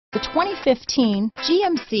The 2015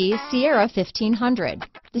 GMC Sierra 1500.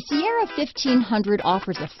 The Sierra 1500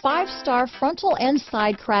 offers a 5-star frontal and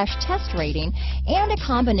side crash test rating and a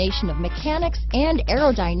combination of mechanics and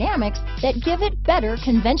aerodynamics that give it better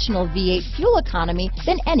conventional V8 fuel economy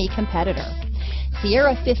than any competitor.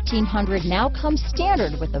 Sierra 1500 now comes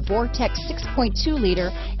standard with a Vortex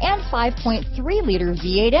 6.2-liter and 5.3-liter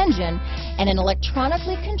V8 engine and an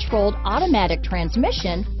electronically controlled automatic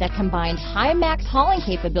transmission that combines high max hauling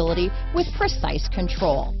capability with precise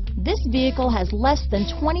control. This vehicle has less than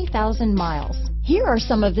 20,000 miles. Here are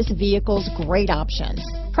some of this vehicle's great options: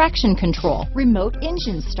 traction control, remote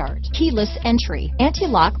engine start, keyless entry,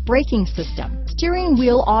 anti-lock braking system, steering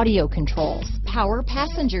wheel audio controls, power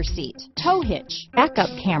passenger seat, tow hitch, backup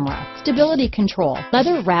camera, stability control,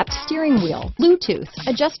 leather-wrapped steering wheel, Bluetooth,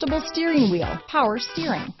 adjustable steering wheel, power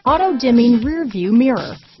steering, auto-dimming rear view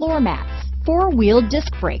mirror, floor mats, 4-wheel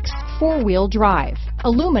disc brakes, 4-wheel drive,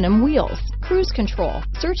 aluminum wheels, cruise control.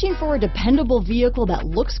 Searching for a dependable vehicle that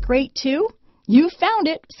looks great too? You found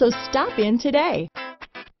it, so stop in today.